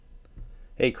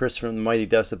Hey, Chris from the Mighty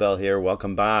Decibel here.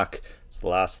 Welcome back. It's the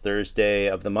last Thursday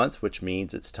of the month, which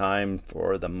means it's time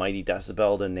for the Mighty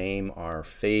Decibel to name our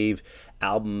fave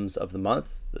albums of the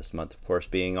month. This month, of course,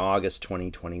 being August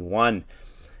 2021.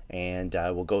 And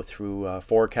we'll go through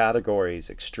four categories: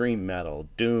 extreme metal,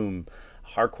 doom,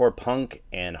 hardcore punk,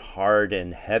 and hard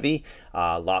and heavy.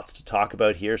 Lots to talk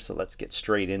about here, so let's get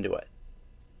straight into it.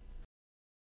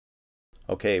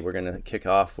 Okay, we're going to kick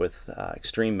off with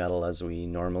extreme metal as we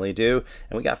normally do.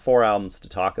 And we got four albums to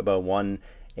talk about. One,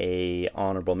 a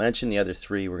honorable mention. The other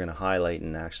three we're going to highlight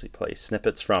and actually play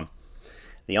snippets from.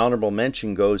 The honorable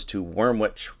mention goes to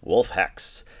Wormwitch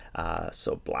Wolfhex.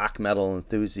 So black metal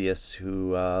enthusiasts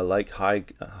who like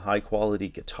high quality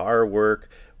guitar work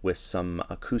with some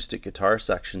acoustic guitar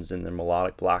sections in their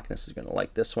melodic blackness is going to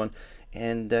like this one.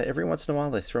 And every once in a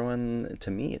while they throw in, to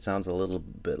me, it sounds a little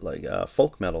bit like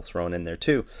folk metal thrown in there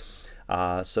too.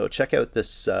 So check out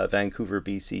this Vancouver,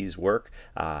 BC's work.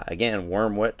 Again,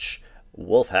 Wormwitch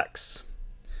Wolfhex.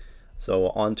 So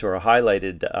on to our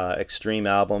highlighted extreme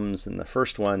albums. And the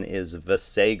first one is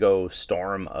Visago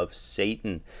Storm of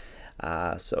Satan.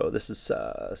 So this is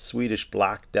Swedish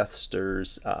Black Death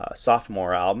Stir's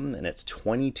sophomore album, and it's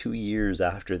 22 years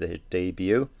after their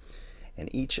debut. And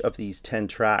each of these 10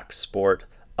 tracks sport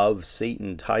Of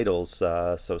Satan titles,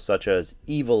 so such as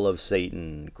Evil of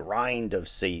Satan, Grind of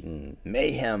Satan,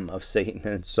 Mayhem of Satan,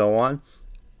 and so on.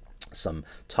 Some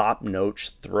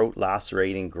top-notch,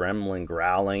 throat-lacerating gremlin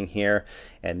growling here.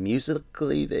 And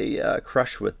musically, they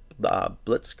crush with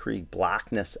blitzkrieg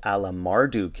blackness a la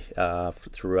Marduk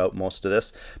throughout most of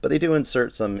this. But they do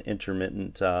insert some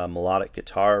intermittent melodic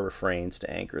guitar refrains to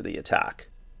anchor the attack.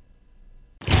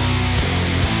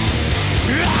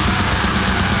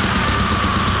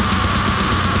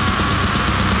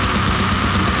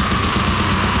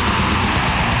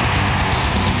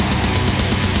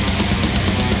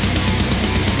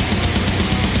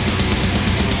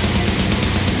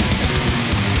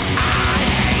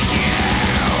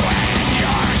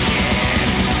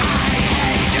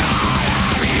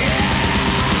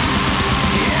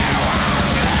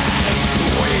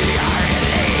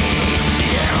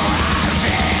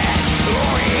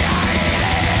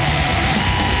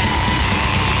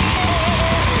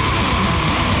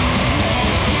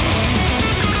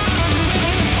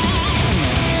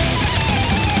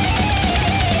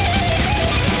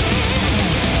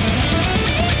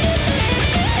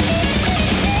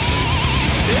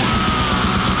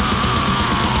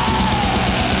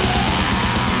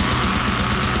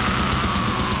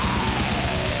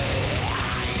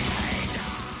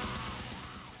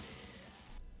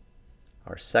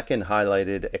 Our second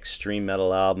highlighted extreme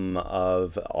metal album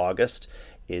of August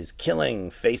is Killing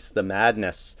Face the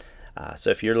Madness.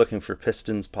 So if you're looking for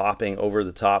pistons popping over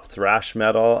the top thrash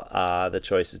metal, the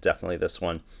choice is definitely this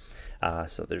one.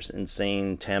 So there's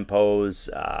insane tempos,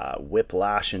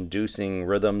 whiplash-inducing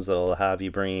rhythms that'll have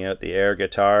you bringing out the air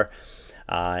guitar.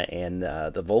 And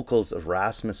the vocals of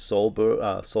Rasmus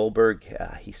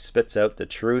Solberg, he spits out the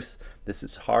truth. This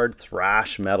is hard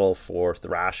thrash metal for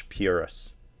thrash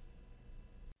purists.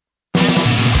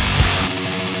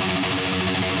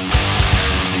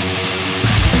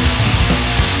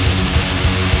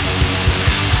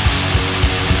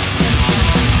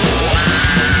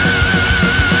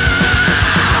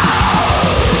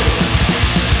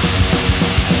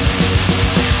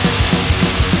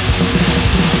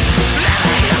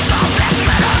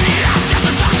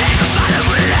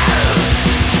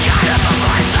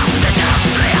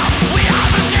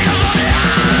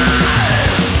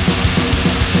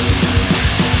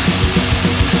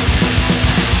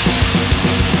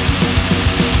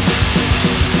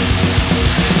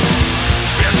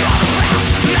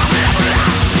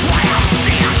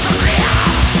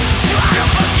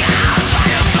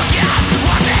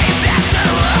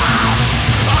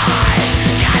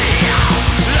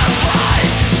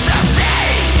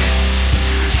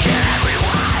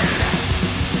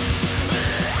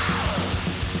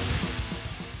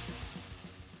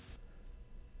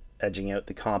 Edging out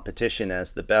the competition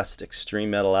as the best extreme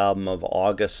metal album of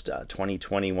August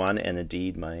 2021, and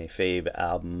indeed my fave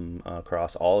album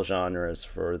across all genres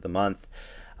for the month,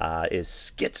 is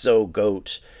Schizo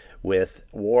Goat with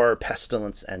War,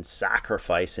 Pestilence, and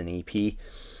Sacrifice, an EP.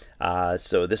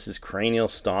 So this is cranial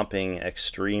stomping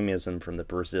extremism from the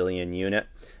Brazilian unit.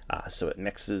 So it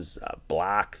mixes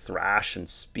black, thrash, and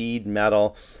speed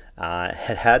metal.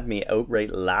 It had me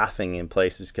outright laughing in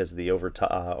places because of the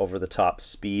over-the-top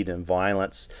speed and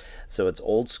violence. So it's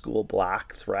old school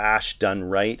black thrash done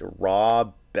right,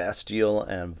 raw, bestial,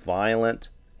 and violent.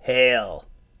 Hail!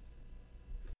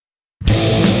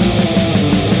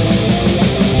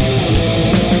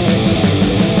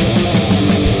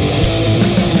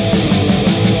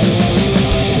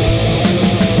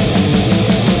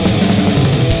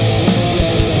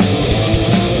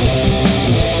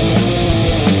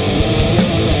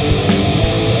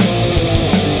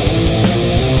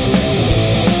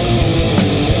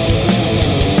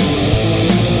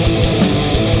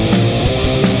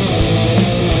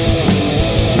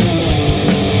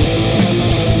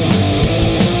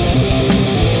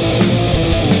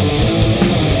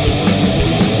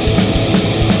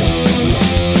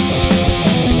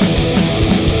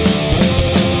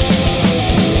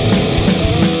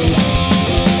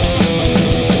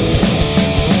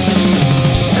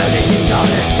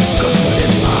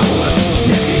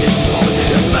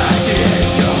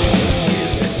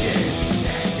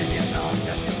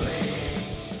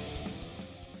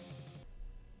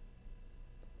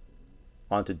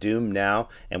 on to Doom now,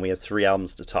 and we have 3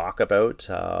 albums to talk about.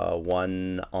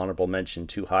 1 honorable mention,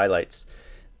 2 highlights.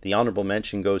 The honorable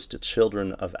mention goes to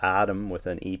Children of Adam with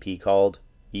an EP called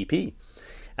EP.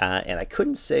 And I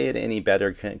couldn't say it any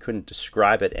better, couldn't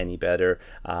describe it any better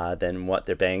than what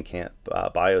their Bandcamp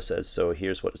bio says. So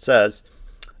here's what it says.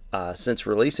 Since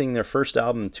releasing their first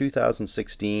album in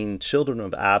 2016, Children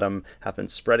of Adam have been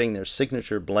spreading their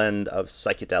signature blend of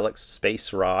psychedelic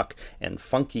space rock and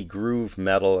funky groove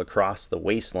metal across the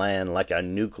wasteland like a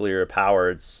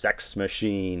nuclear-powered sex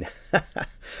machine.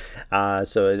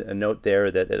 So a note there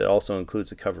that it also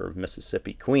includes a cover of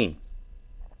Mississippi Queen.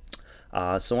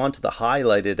 So on to the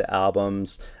highlighted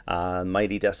albums.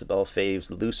 Mighty Decibel faves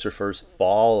Lucifer's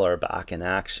Fall are back in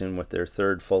action with their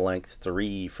third full-length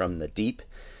 3 from the Deep.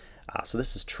 So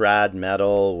this is trad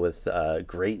metal with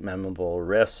great memorable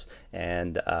riffs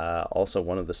and also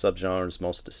one of the subgenre's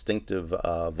most distinctive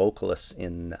vocalists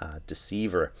in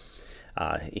Deceiver.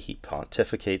 He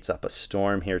pontificates up a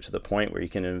storm here to the point where you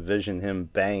can envision him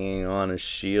banging on his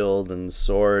shield and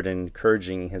sword,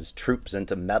 encouraging his troops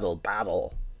into metal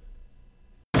battle.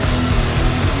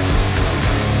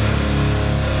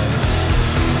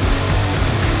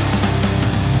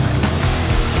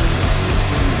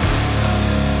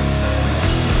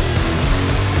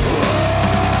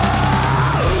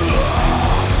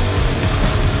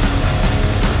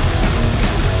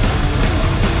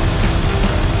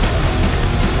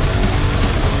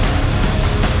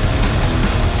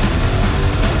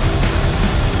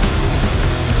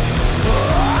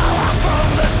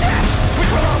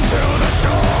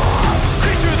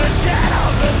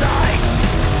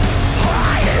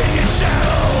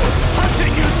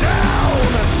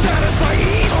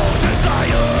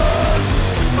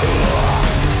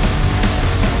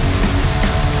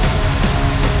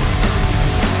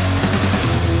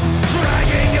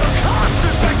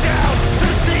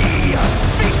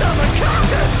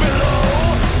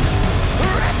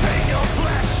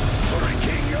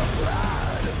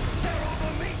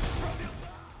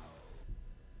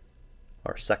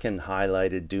 Second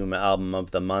highlighted Doom album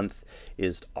of the month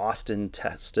is Austin,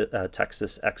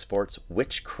 Texas Export's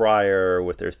Witch Crier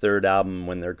with their third album,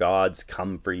 When Their Gods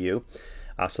Come For You.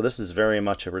 So this is very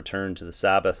much a return to the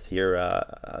Sabbath here.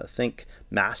 Think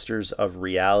Masters of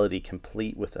Reality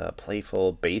complete with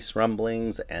playful bass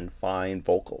rumblings and fine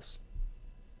vocals.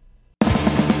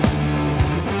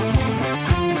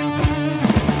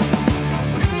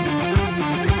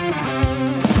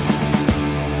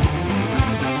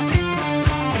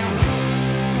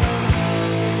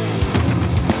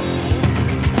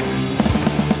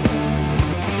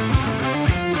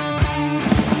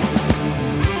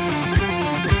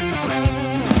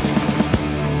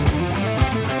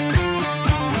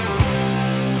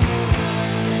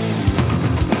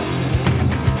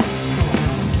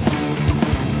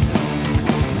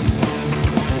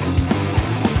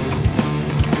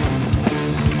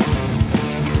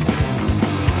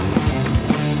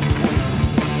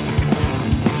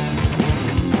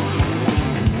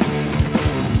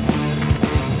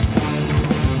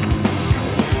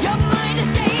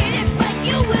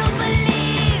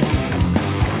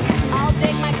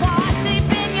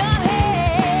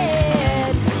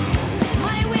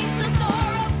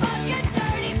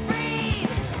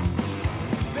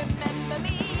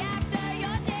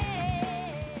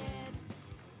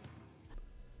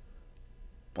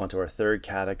 Onto our third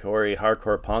category,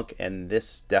 hardcore punk, and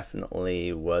this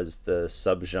definitely was the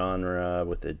subgenre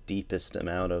with the deepest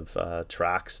amount of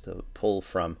tracks to pull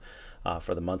from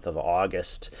for the month of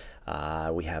August.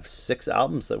 We have 6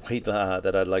 albums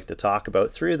that I'd like to talk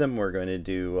about. 3 of them we're going to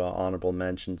do honorable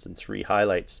mentions and 3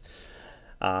 highlights.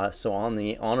 So on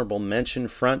the honorable mention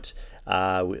front,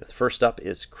 first up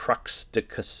is Crux de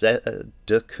Cusata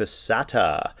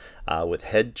with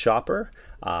Head Chopper.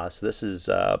 So this is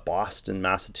Boston,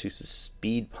 Massachusetts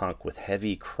speed punk with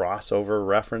heavy crossover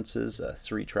references, a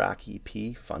 3-track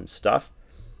EP, fun stuff.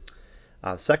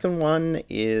 The second one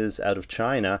is out of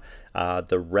China,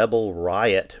 the Rebel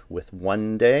Riot with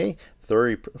One Day,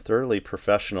 thoroughly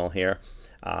professional here.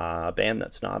 A band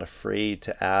that's not afraid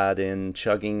to add in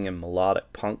chugging and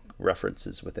melodic punk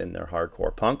references within their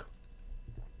hardcore punk.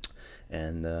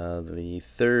 And the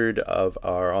third of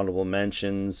our honorable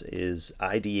mentions is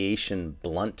Ideation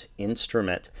Blunt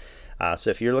Instrument. So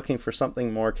if you're looking for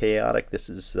something more chaotic, this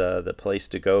is the place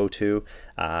to go to.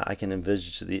 I can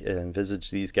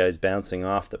envisage these guys bouncing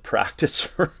off the practice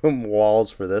room walls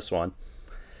for this one.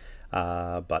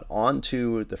 But on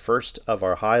to the first of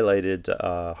our highlighted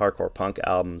hardcore punk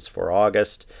albums for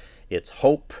August. It's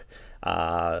Hope.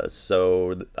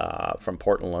 From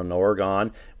Portland,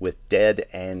 Oregon, with Dead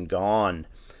and Gone.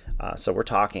 So we're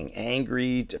talking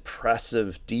angry,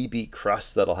 depressive, D-beat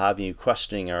crust that'll have you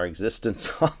questioning our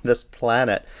existence on this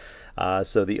planet.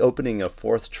 So the opening of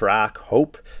fourth track,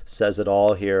 Hope, says it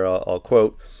all here. I'll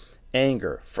quote,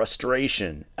 anger,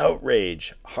 frustration,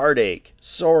 outrage, heartache,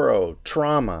 sorrow,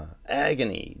 trauma,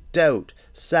 agony, doubt,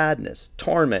 sadness,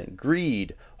 torment,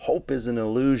 greed. Hope is an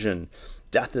illusion.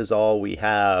 Death is all we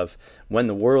have. When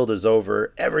the world is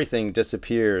over, everything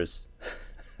disappears.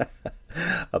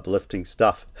 Uplifting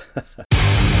stuff.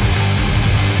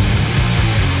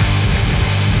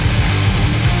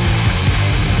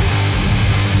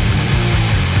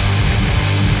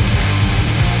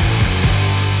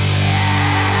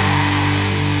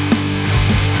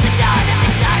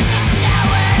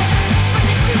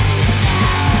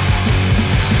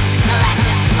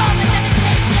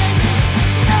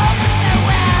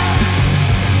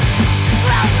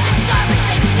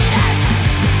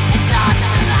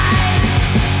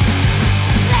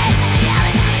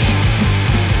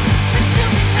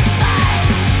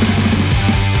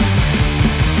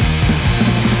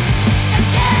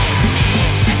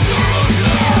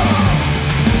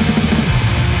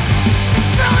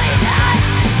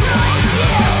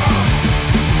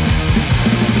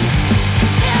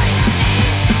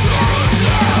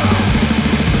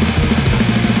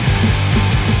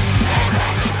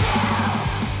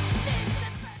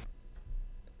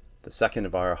 Second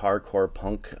of our hardcore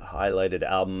punk highlighted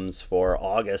albums for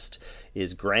August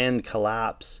is Grand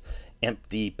Collapse,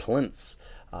 Empty Plinths.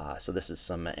 So this is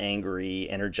some angry,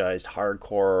 energized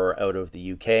hardcore out of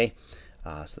the UK.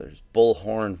 So there's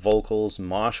bullhorn vocals,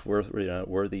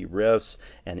 mosh-worthy riffs,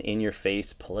 and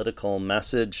in-your-face political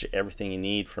message. Everything you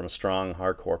need from a strong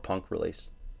hardcore punk release.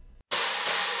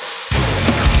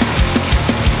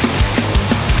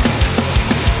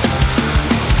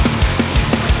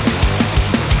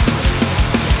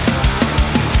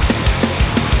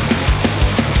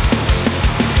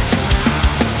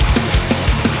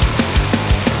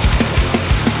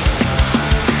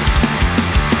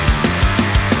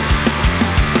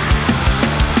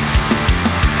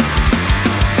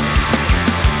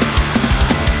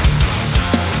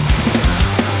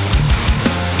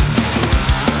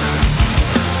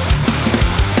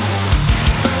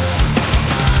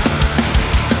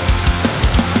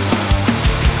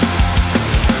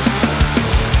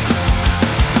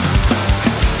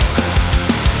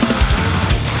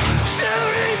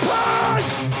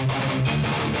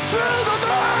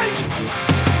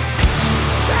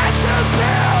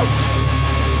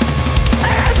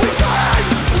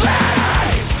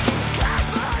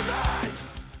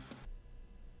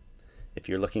 If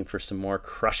you're looking for some more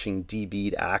crushing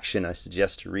D-beat action, I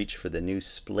suggest to reach for the new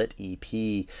Split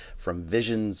EP from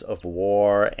Visions of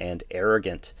War and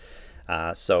Arrogant.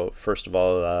 So first of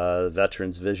all,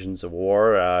 veterans Visions of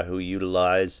War, who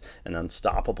utilize an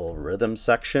unstoppable rhythm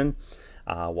section,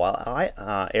 while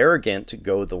Arrogant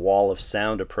go the wall of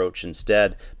sound approach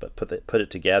instead, but put it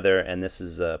together, and this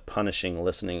is a punishing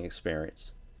listening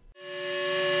experience.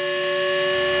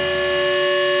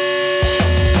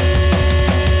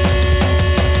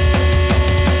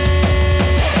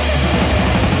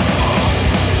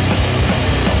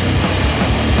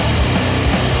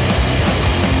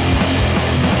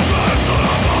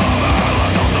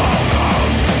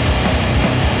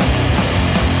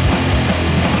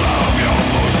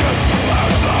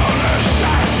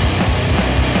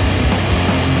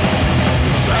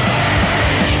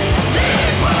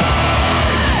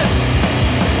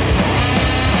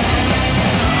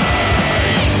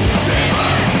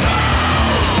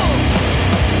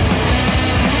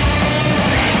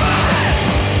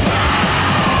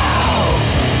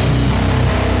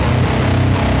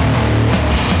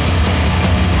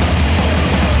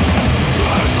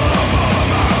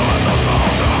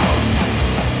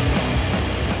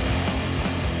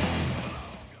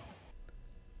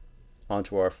 On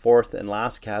to our fourth and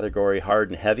last category, hard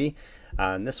and heavy.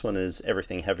 And this one is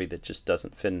everything heavy that just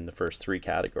doesn't fit in the first three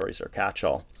categories or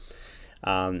catch-all.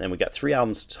 And we got 3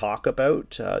 albums to talk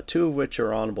about, 2 of which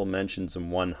are honorable mentions and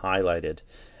 1 highlighted.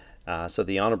 So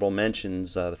the honorable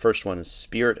mentions, the first one is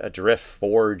Spirit Adrift,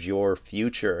 Forge Your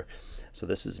Future. So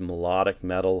this is melodic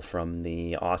metal from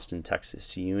the Austin,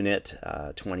 Texas unit,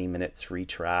 20-minute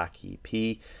 3-track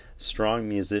EP. Strong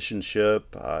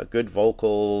musicianship, good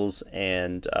vocals,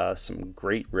 and some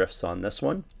great riffs on this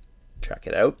one. Check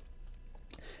it out.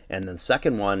 And then the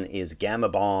second one is Gamma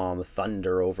Bomb,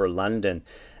 Thunder Over London.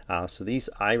 So these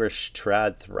Irish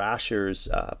trad thrashers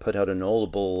put out a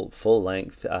notable full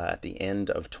length at the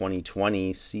end of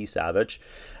 2020, Sea Savage.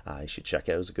 You should check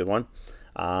it out, it was a good one.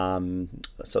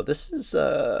 So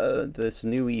this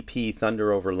new EP,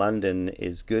 Thunder Over London,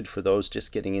 is good for those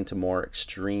just getting into more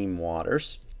extreme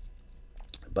waters.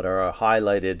 But our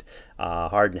highlighted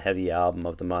hard and heavy album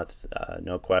of the month,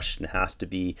 no question, has to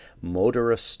be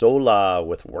Motorastola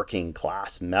with Working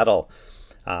Class Metal.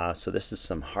 So this is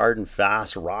some hard and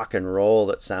fast rock and roll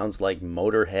that sounds like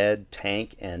Motorhead,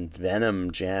 Tank, and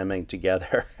Venom jamming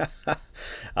together.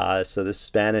 So this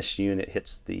Spanish unit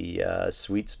hits the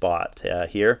sweet spot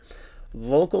here.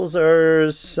 Vocals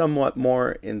are somewhat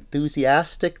more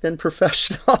enthusiastic than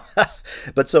professional,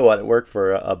 but so what? It worked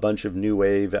for a bunch of new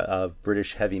wave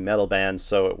British heavy metal bands,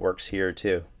 so it works here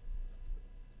too.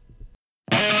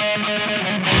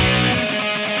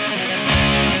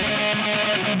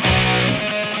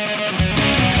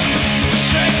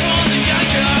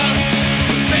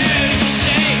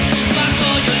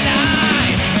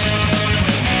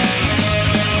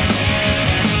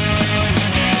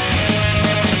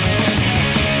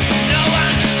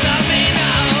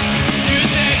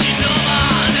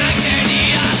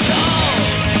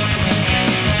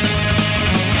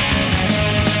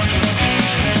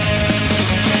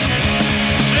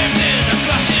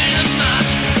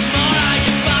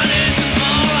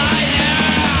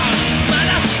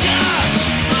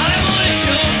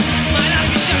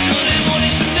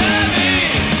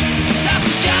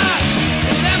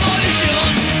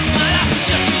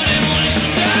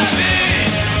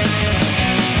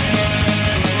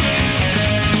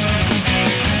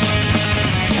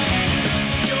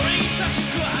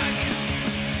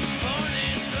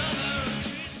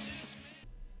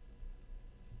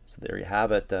 So there you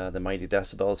have it, the Mighty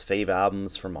Decibels fave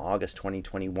albums from August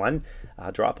 2021.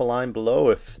 Drop a line below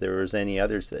if there was any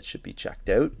others that should be checked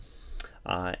out.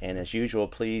 And as usual,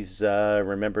 please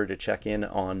remember to check in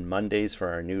on Mondays for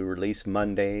our new release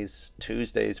Mondays,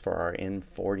 Tuesdays for our In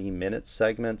 40 Minutes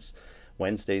segments,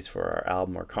 Wednesdays for our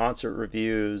album or concert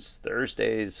reviews,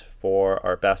 Thursdays for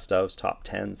our best ofs, top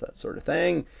 10s, that sort of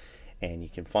thing. And you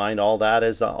can find all that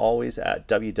as always at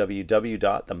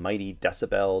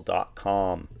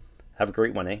www.themightydecibel.com. Have a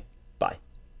great one, eh?